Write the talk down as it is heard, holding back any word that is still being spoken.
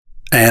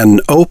An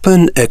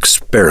open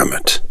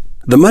experiment.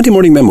 The Monday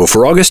Morning Memo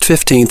for August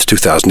 15th,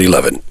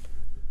 2011.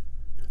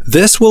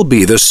 This will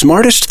be the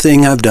smartest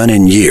thing I've done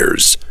in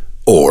years,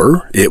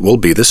 or it will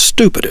be the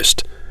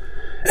stupidest.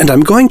 And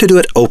I'm going to do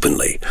it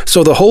openly,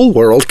 so the whole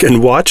world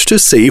can watch to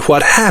see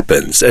what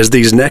happens as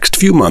these next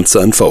few months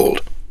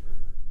unfold.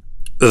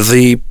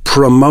 The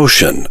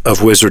promotion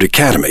of Wizard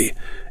Academy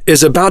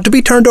is about to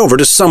be turned over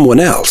to someone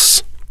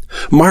else.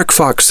 Mark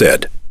Fox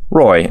said,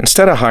 "Roy,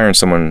 instead of hiring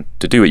someone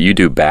to do what you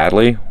do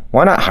badly,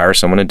 why not hire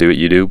someone to do what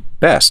you do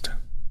best?"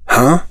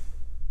 Huh?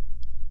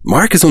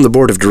 Mark is on the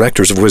board of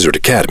directors of Wizard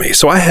Academy,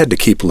 so I had to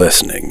keep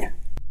listening.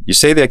 You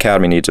say the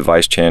Academy needs a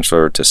vice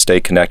chancellor to stay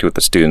connected with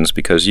the students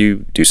because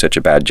you do such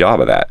a bad job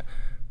of that.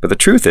 But the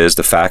truth is,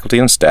 the faculty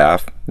and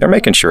staff, they're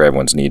making sure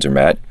everyone's needs are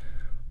met.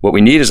 What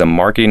we need is a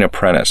marketing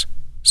apprentice,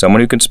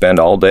 someone who can spend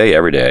all day,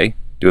 every day,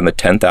 doing the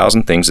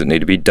 10,000 things that need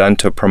to be done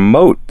to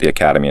promote the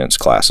Academy and its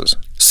classes.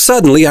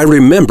 Suddenly, I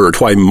remembered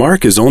why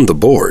Mark is on the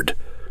board.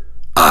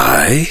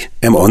 I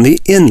am on the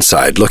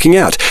inside looking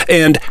out,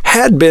 and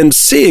had been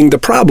seeing the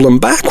problem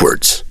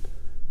backwards.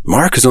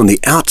 Mark is on the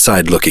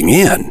outside looking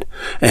in,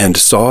 and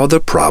saw the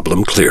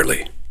problem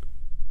clearly.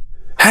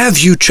 Have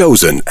you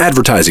chosen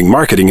advertising,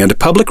 marketing, and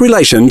public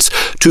relations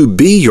to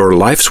be your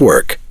life's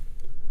work?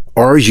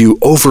 Are you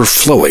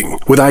overflowing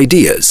with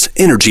ideas,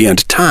 energy,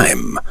 and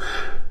time?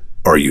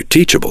 Are you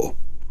teachable?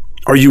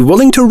 Are you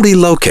willing to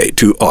relocate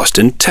to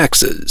Austin,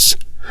 Texas?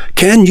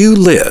 Can you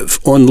live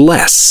on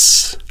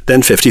less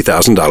than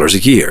 $50,000 a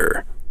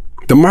year?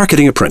 The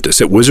marketing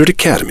apprentice at Wizard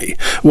Academy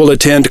will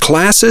attend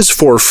classes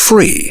for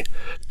free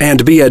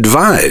and be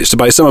advised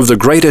by some of the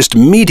greatest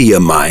media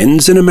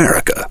minds in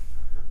America.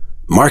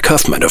 Mark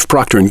Huffman of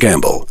Procter &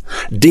 Gamble,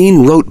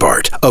 Dean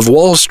Rothbart of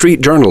Wall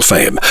Street Journal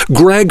fame,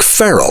 Greg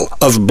Farrell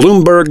of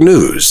Bloomberg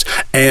News,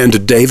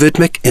 and David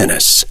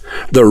McInnes,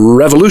 the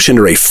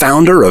revolutionary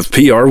founder of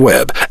PR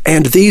Web.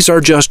 And these are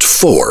just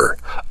 4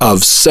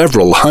 of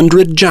several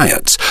hundred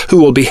giants who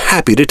will be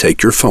happy to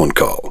take your phone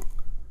call.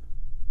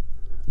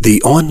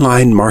 The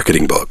online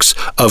marketing books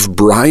of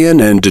Brian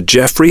and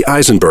Jeffrey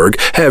Eisenberg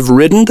have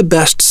ridden the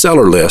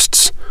bestseller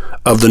lists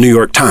of the New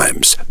York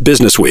Times,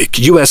 Business Week,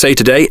 USA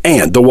Today,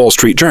 and the Wall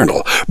Street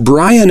Journal.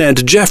 Brian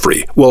and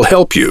Jeffrey will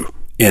help you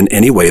in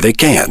any way they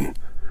can.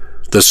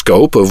 The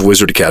scope of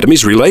Wizard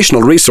Academy's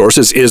relational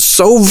resources is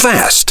so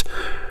vast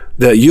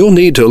that you'll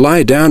need to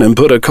lie down and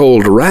put a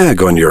cold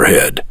rag on your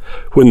head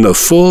when the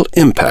full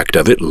impact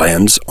of it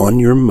lands on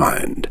your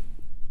mind.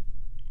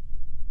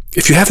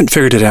 If you haven't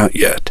figured it out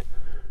yet,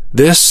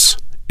 this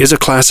is a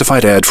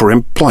classified ad for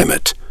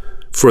employment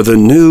for the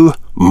new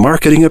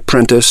marketing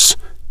apprentice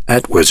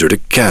at Wizard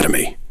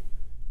Academy.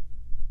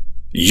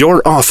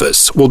 Your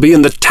office will be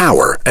in the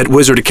tower at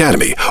Wizard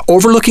Academy,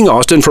 overlooking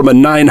Austin from a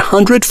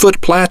 900-foot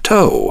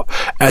plateau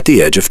at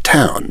the edge of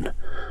town.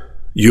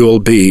 You'll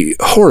be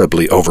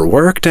horribly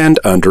overworked and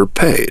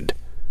underpaid,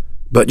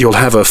 but you'll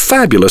have a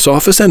fabulous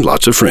office and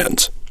lots of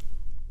friends.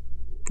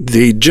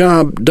 The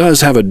job does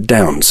have a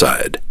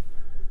downside.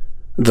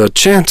 The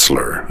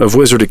chancellor of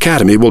Wizard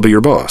Academy will be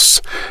your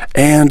boss,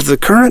 and the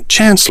current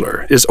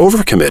chancellor is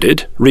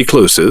overcommitted,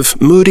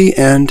 reclusive, moody,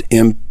 and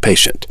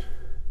impatient.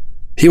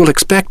 He will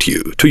expect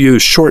you to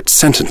use short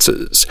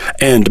sentences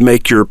and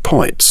make your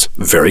points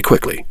very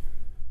quickly.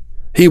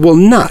 He will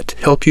not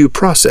help you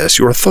process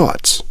your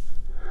thoughts.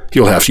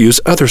 You'll have to use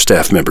other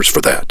staff members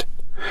for that.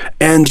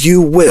 And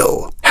you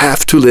will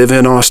have to live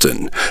in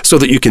Austin so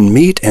that you can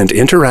meet and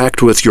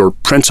interact with your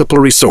principal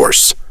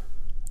resource,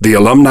 the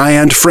alumni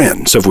and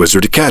friends of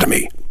Wizard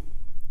Academy.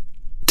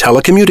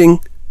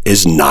 Telecommuting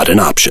is not an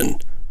option.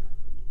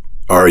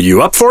 Are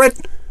you up for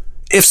it?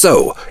 If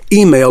so,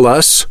 email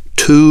us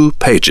 2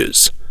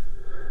 pages.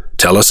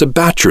 Tell us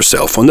about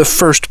yourself on the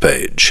first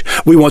page.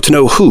 We want to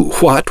know who,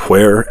 what,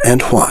 where,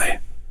 and why.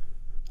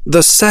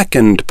 The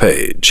second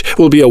page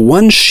will be a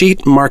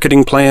 1-sheet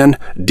marketing plan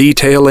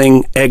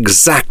detailing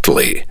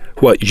exactly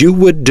what you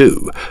would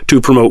do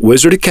to promote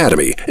Wizard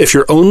Academy if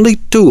your only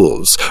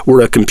tools were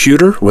a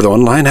computer with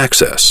online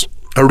access,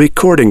 a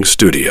recording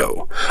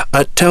studio,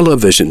 a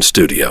television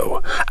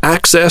studio,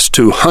 access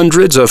to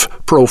hundreds of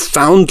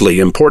profoundly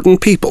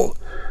important people,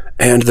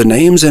 and the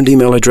names and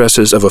email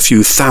addresses of a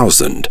few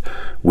thousand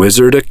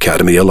Wizard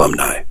Academy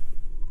alumni.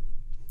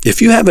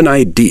 If you have an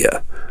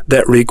idea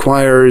that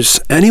requires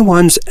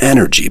anyone's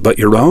energy but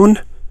your own,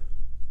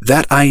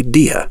 that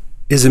idea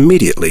is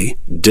immediately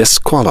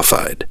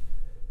disqualified.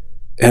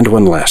 And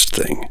one last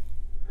thing.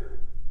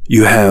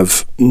 You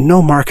have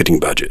no marketing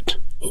budget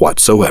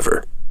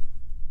whatsoever.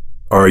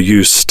 Are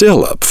you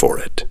still up for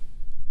it?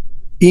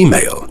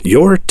 Email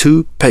your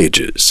 2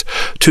 pages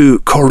to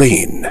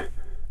Corinne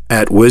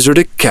at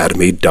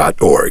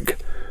wizardacademy.org.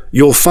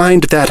 You'll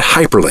find that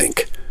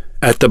hyperlink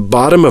at the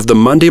bottom of the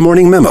Monday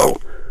Morning Memo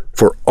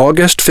for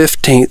August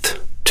 15th,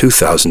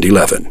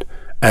 2011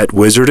 at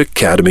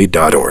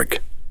wizardacademy.org.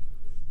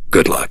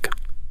 Good luck.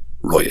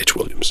 Roy H.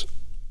 Williams.